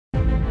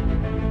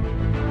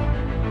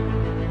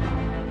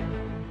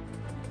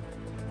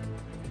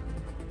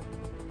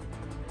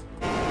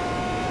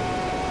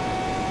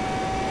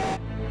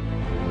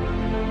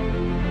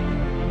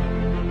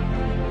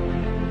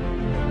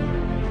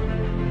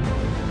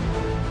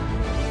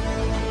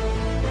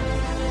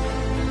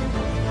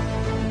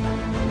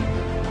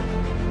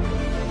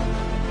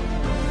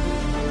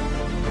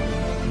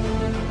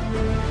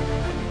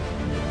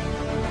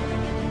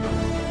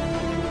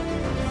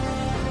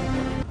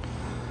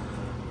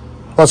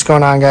What's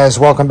going on, guys?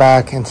 Welcome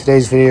back. In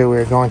today's video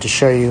we're going to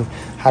show you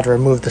how to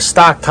remove the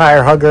stock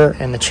tire hugger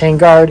and the chain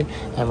guard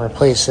and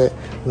replace it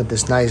with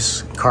this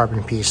nice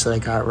carbon piece that I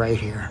got right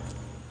here.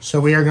 So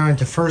we are going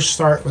to first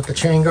start with the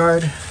chain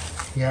guard.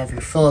 You have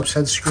your Phillips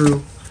head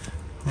screw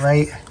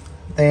right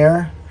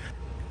there.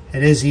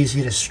 It is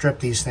easy to strip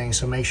these things,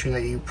 so make sure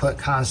that you put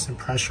constant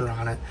pressure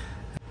on it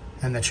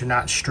and that you're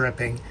not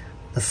stripping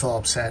the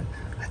Phillips head.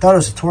 I thought it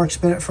was a Torx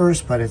bit at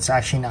first, but it's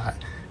actually not.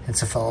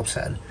 It's a Phillips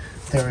head.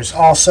 There is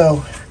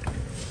also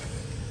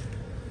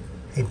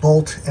a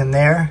bolt in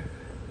there,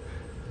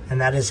 and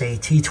that is a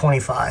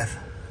T25.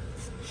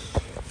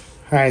 All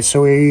right, so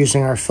we're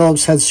using our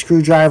Phillips head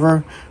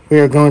screwdriver. We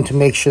are going to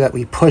make sure that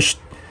we push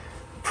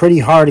pretty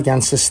hard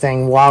against this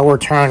thing while we're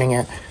turning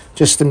it,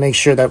 just to make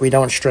sure that we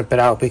don't strip it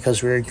out,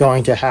 because we're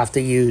going to have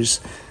to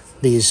use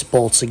these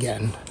bolts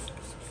again.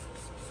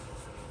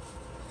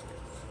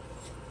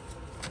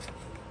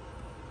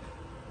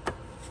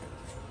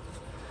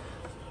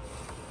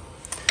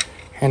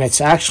 And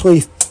it's actually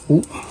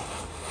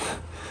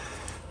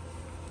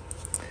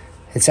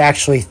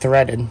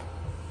threaded,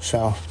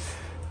 so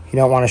you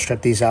don't want to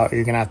strip these out, or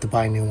you're gonna have to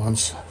buy new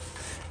ones.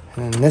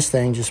 And then this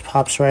thing just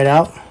pops right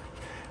out.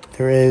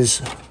 There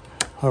is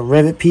a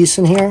rivet piece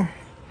in here.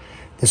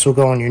 This will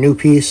go on your new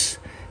piece,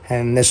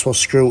 and this will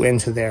screw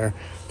into there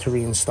to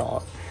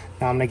reinstall it.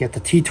 Now I'm gonna get the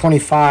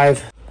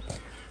T25.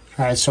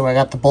 All right, so I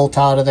got the bolt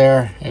out of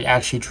there. It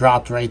actually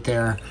dropped right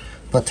there.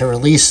 But to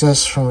release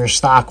this from your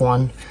stock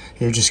one,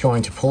 you're just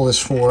going to pull this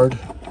forward,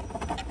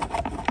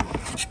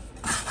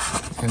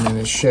 and then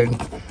it should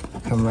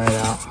come right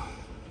out.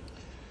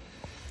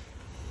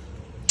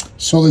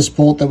 So this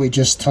bolt that we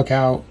just took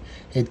out,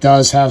 it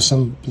does have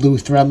some blue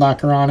thread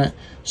locker on it.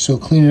 So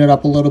clean it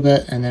up a little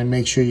bit, and then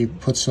make sure you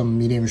put some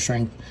medium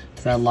strength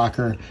thread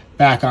locker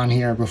back on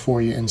here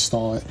before you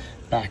install it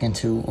back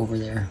into over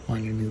there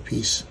on your new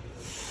piece.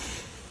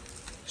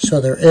 So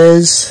there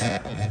is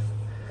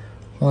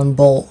one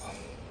bolt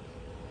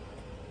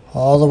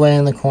all the way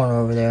in the corner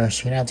over there. So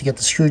you're gonna have to get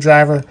the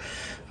screwdriver,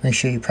 make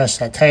sure you press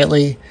that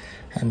tightly,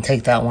 and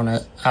take that one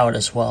out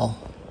as well.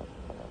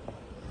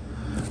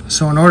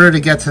 So in order to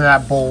get to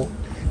that bolt,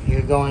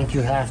 you're going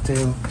to have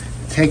to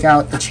take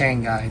out the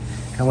chain guide.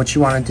 And what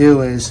you want to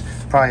do is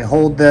probably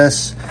hold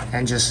this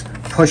and just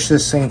push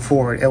this thing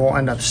forward. It will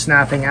end up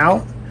snapping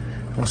out.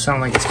 It will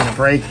sound like it's gonna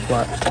break,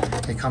 but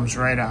it comes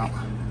right out.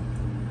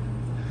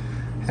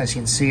 As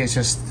you can see, it's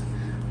just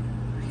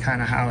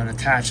kind of how it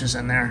attaches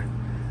in there.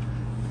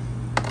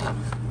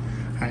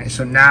 All right,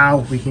 so now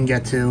we can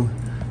get to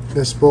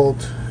this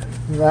bolt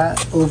right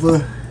over,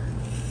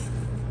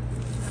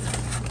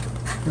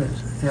 where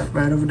is it? Yeah,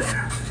 right over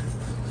there.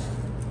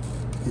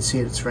 You can see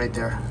it, it's right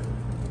there.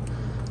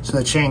 So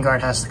the chain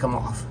guard has to come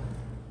off.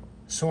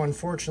 So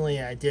unfortunately,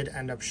 I did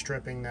end up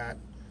stripping that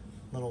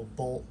little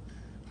bolt.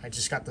 I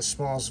just got the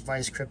smallest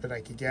vice grip that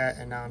I could get,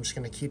 and now I'm just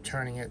gonna keep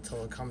turning it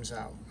till it comes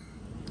out.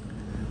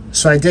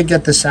 So I did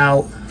get this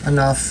out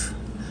enough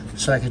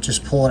so I could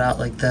just pull it out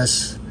like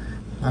this.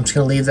 I'm just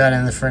gonna leave that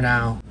in there for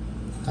now.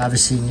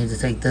 Obviously you need to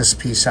take this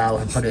piece out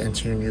and put it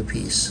into your new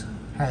piece.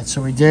 All right, so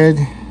we did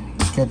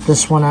get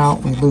this one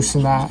out. We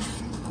loosened that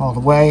all the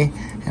way,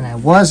 and I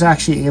was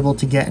actually able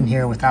to get in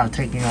here without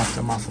taking off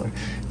the muffler.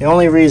 The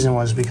only reason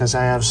was because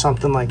I have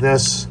something like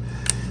this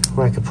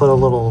where I could put a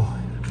little,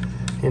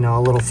 a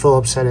little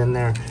Phillips head in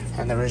there,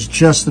 and there is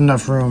just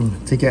enough room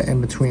to get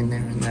in between there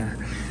and there.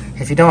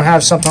 If you don't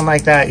have something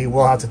like that, you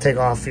will have to take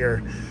off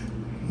your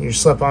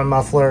slip-on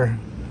muffler.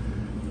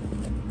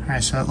 All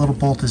right, so that little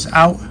bolt is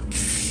out.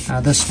 Now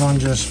this one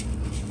just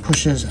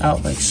pushes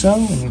out like so,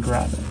 and you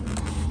grab it.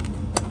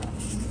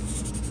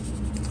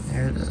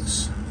 There it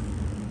is.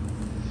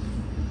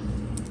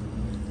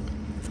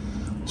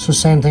 So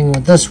same thing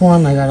with this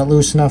one. I got it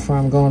loose enough where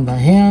I'm going by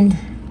hand.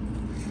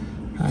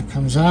 That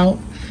comes out,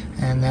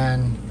 and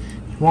then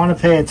you want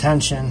to pay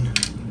attention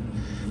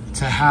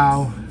to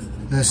how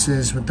this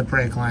is with the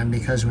brake line,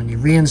 because when you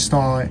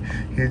reinstall it,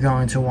 you're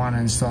going to want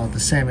to install it the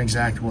same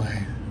exact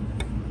way.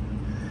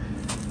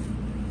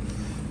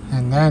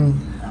 And then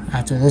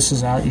after this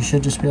is out, you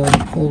should just be able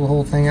to pull the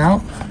whole thing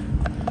out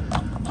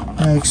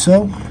like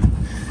so.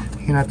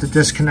 You're gonna have to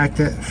disconnect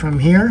it from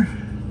here,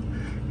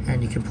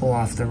 and you can pull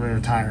off the rear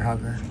tire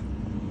hugger.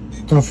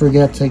 Don't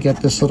forget to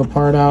get this little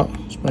part out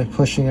just by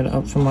pushing it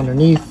up from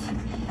underneath,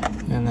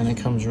 and then it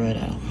comes right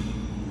out.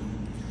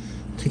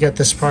 To get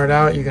this part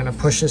out, you're gonna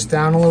push this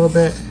down a little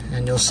bit,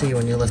 and you'll see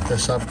when you lift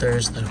this up,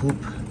 there's the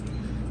hoop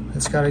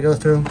that's gotta go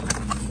through.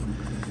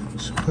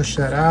 So push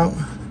that out.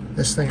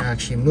 This thing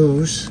actually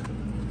moves.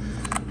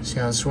 See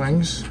how it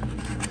swings?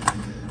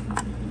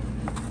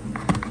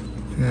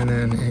 And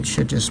then it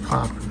should just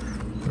pop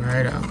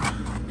right out.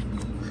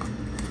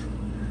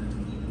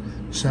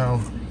 So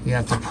you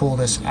have to pull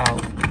this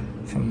out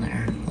from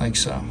there, like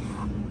so.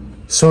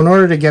 So in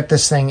order to get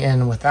this thing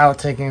in without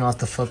taking off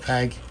the foot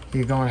peg,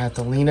 you're going to have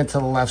to lean it to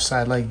the left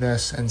side like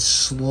this and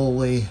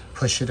slowly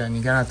push it in.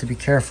 You're gonna have to be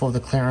careful of the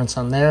clearance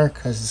on there,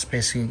 because it's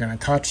basically gonna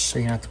touch, so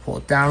you have to pull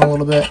it down a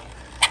little bit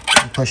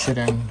and push it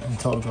in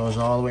until it goes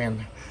all the way in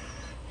there.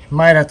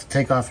 might have to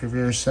take off your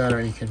rear set,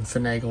 or you can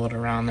finagle it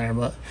around there,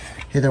 but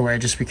either way,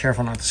 just be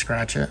careful not to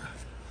scratch it.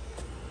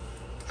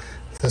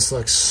 This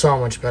looks so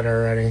much better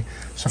already.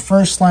 So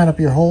first, line up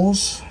your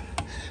holes.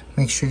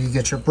 Make sure you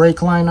get your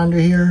brake line under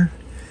here.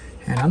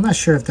 And I'm not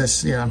sure if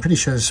this, yeah, I'm pretty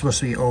sure this is supposed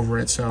to be over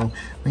it, so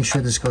make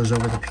sure this goes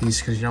over the piece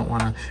because you don't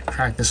want to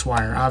crack this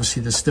wire.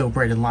 Obviously, the steel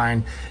braided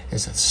line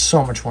is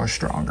so much more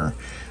stronger.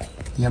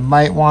 You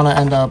might want to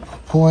end up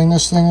pulling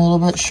this thing a little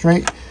bit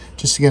straight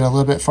just to get a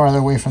little bit farther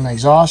away from the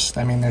exhaust.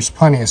 I mean, there's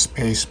plenty of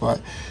space, but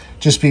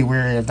just be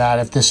wary of that.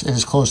 If this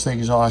is close to the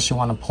exhaust, you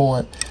want to pull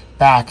it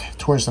back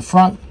towards the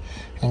front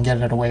and get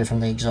it away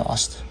from the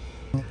exhaust.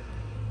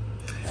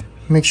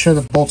 Make sure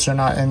the bolts are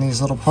not in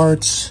these little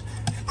parts.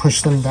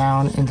 Push them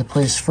down into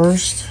place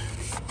first.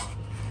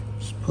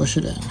 Just push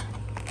it in.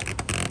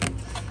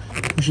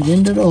 Push it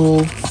into the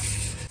hole.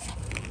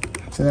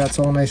 So that's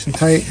all nice and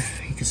tight.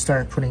 You can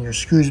start putting your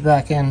screws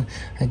back in.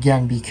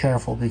 Again, be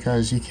careful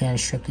because you can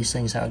strip these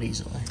things out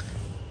easily.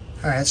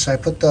 All right, so I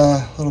put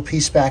the little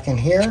piece back in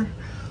here.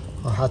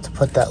 I'll have to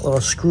put that little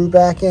screw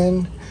back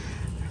in.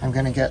 I'm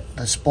gonna get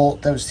this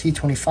bolt that was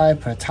T25,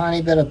 put a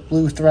tiny bit of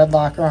blue thread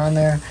locker on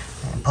there,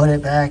 and put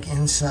it back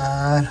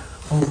inside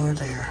over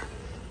there.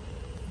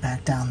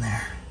 Back down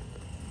there.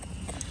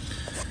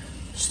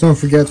 Just don't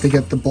forget to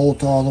get the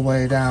bolt all the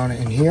way down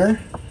in here.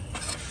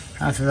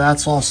 After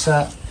that's all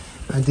set,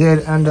 I did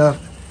end up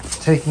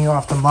taking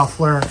off the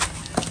muffler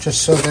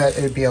just so that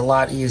it'd be a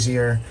lot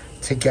easier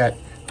to get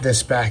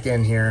this back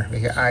in here,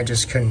 because I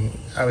just couldn't,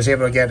 I was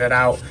able to get it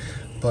out,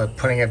 but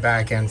putting it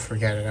back in,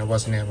 forget it, I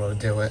wasn't able to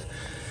do it.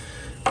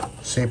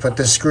 So you put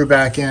this screw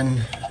back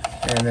in,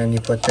 and then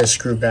you put this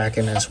screw back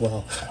in as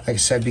well. Like I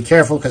said, be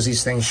careful because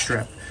these things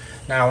strip.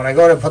 Now, when I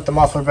go to put the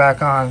muffler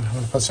back on, I'm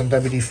going to put some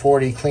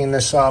WD-40, clean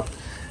this up,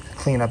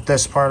 clean up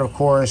this part, of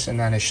course, and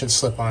then it should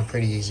slip on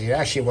pretty easy. It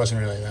actually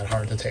wasn't really that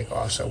hard to take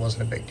off, so it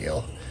wasn't a big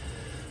deal.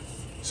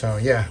 So,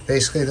 yeah,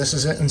 basically this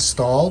is it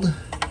installed.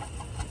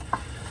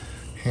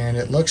 And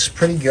it looks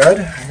pretty good,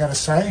 I gotta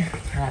say.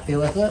 Happy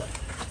with it.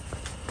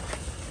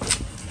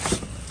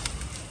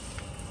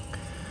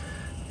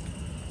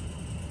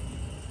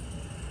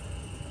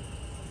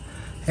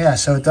 Yeah,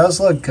 so it does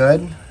look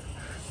good.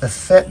 The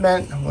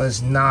fitment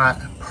was not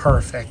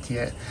perfect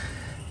yet.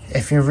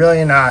 If you're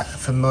really not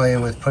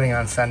familiar with putting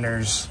on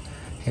fenders,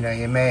 you know,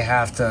 you may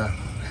have to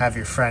have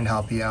your friend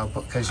help you out,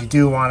 because you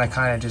do want to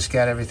kind of just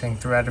get everything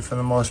threaded for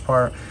the most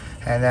part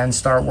and then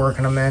start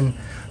working them in.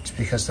 Just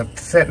because the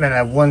fitment,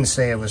 I wouldn't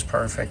say it was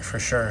perfect for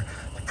sure.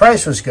 The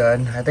price was good.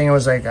 I think it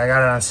was like, I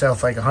got it on sale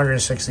for like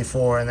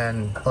 $164, and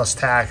then plus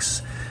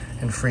tax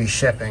and free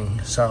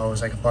shipping. So it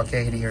was like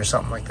 $1.80 or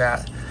something like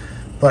that.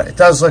 But it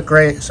does look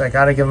great, so I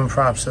got to give them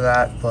props to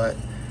that. But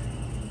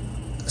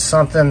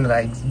something that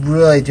I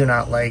really do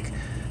not like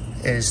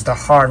is the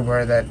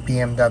hardware that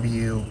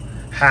BMW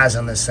has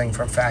on this thing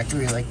from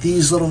factory. Like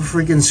these little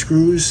freaking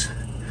screws.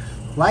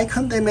 Why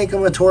couldn't they make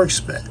them a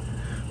Torx bit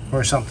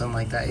or something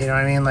like that? You know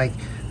what I mean? Like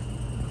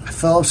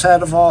Phillips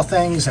head of all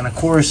things, and of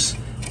course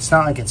it's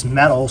not like it's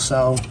metal,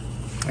 so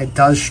it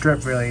does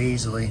strip really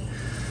easily.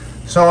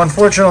 So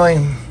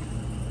unfortunately,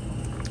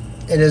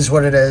 it is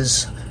what it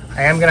is.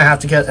 I am going to have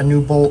to get a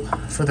new bolt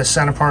for the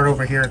center part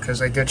over here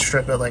because I did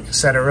strip it like I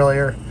said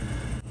earlier.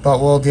 But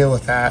we'll deal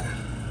with that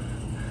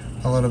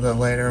a little bit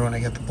later when I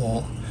get the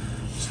bolt.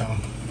 So,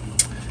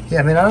 yeah,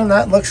 I mean, other than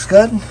that, looks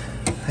good.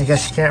 I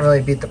guess you can't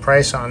really beat the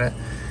price on it.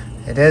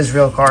 It is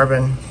real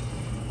carbon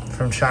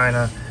from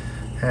China.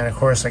 And, of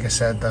course, like I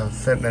said, the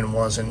fitment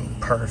wasn't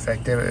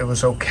perfect. It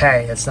was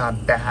okay. It's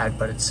not bad,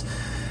 but it's,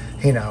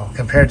 you know,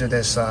 compared to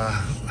this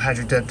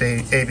hydro-dipped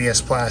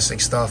ABS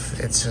plastic stuff,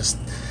 it's just...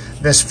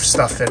 This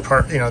stuff fit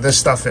this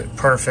stuff fit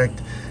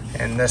perfect,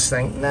 and this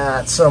thing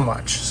not so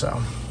much. So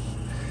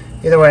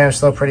either way, I'm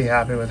still pretty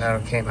happy with how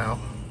it came out.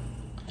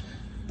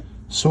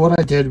 So what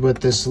I did with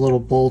this little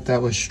bolt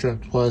that was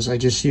stripped was I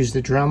just used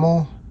the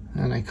Dremel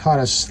and I cut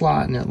a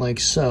slot in it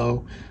like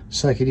so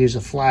I could use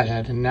a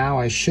flathead, and now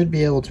I should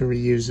be able to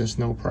reuse this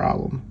no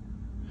problem.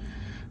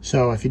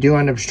 So if you do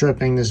end up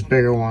stripping this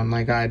bigger one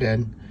like I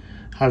did,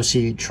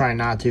 obviously try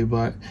not to,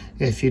 but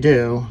if you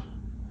do,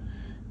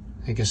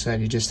 like I said,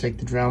 you just take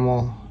the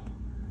Dremel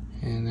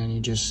and then you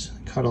just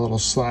cut a little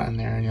slot in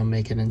there and you'll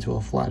make it into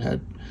a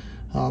flathead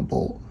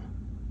bolt.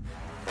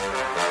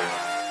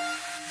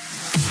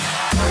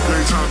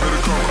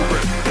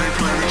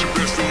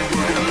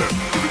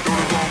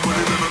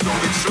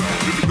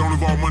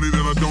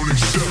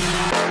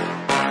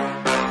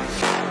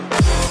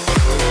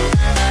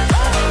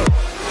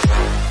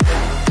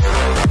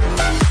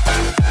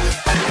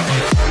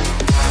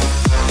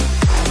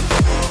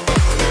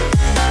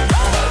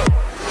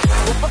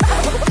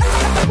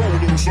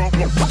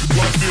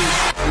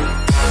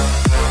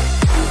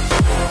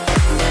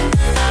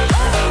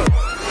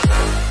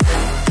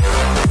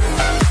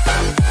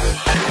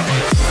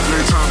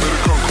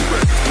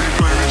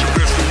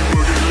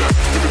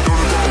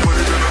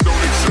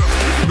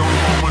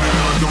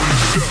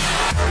 Yeah.